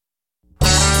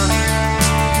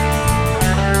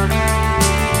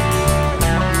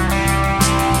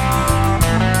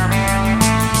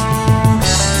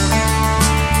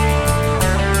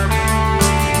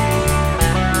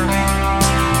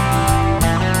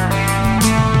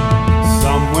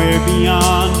somewhere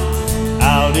beyond.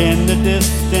 Out in the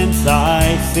distance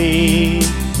I see,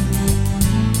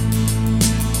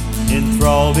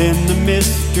 enthralled in the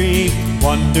mystery,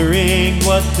 wondering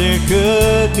what there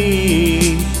could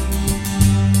be.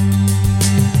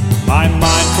 My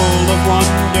mind full of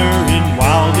wonder and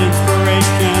wild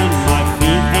inspiration, my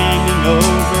feet hanging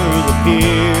over the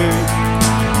pier.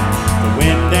 The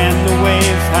wind and the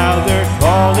waves, how they're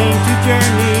calling to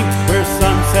journey where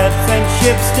sunsets and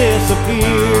ships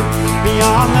disappear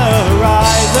beyond the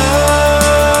horizon,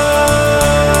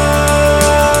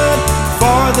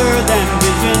 farther than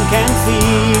vision can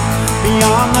see.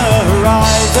 Beyond the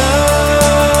horizon,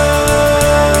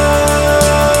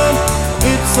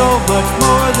 it's so much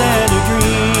more than a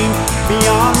dream.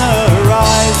 Beyond the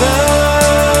horizon,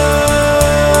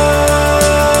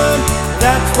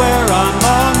 that's where I'm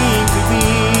longing to be.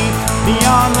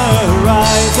 Beyond the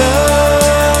horizon,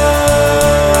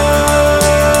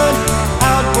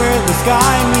 out where the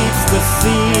sky meets the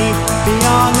sea.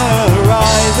 Beyond the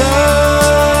horizon.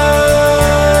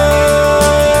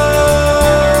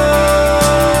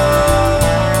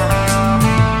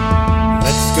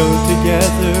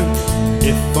 Together,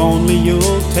 if only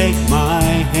you'll take my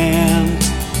hand.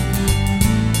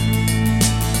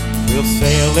 We'll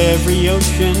sail every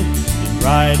ocean and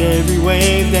ride every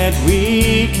wave that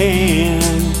we can.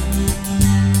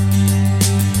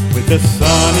 With the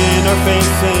sun in our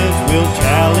faces, we'll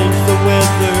challenge the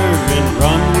weather and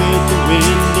run with the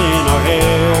wind in our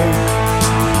hair.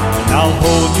 And I'll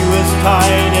hold you as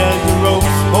tight as the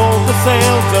ropes hold the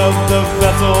sails of the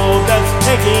vessel that's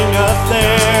taking us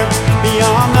there.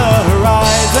 Beyond the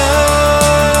horizon,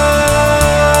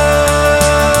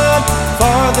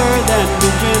 farther than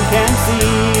vision can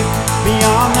see.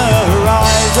 Beyond the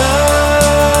horizon,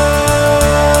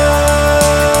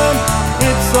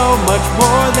 it's so much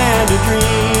more than a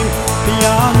dream.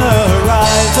 Beyond the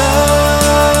horizon,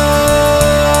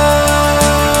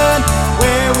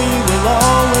 where we will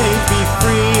always be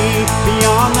free.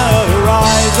 Beyond the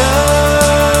horizon,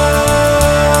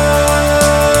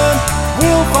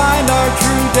 we'll find our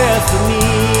true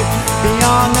destiny.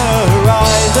 Beyond the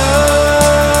horizon.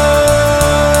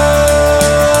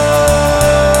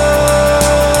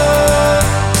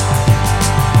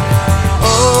 Oh,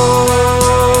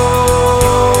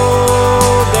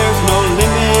 there's no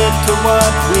limit to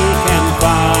what we can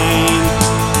find.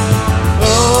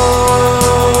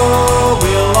 Oh,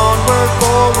 we'll onward,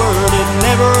 forward, and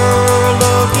never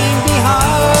looking behind.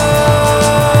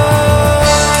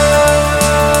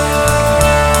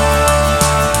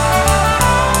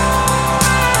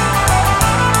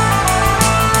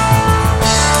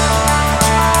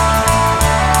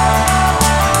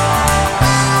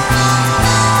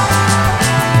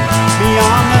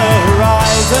 Beyond the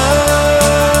horizon,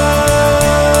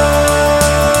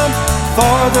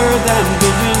 farther than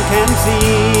vision can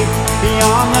see.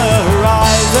 Beyond the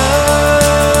horizon,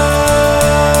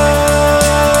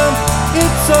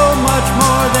 it's so much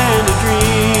more than a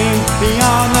dream.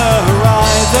 Beyond the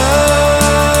horizon,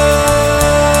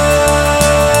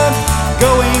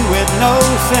 going with no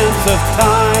sense of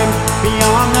time.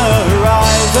 Beyond the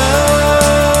horizon,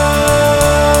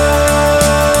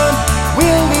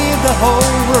 we'll leave the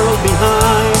whole world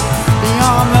behind.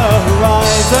 Beyond the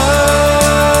horizon.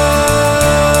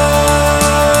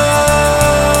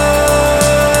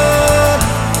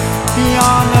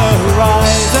 Beyond the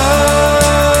horizon.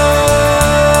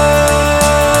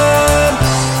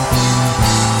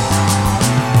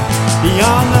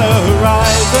 Beyond the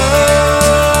horizon.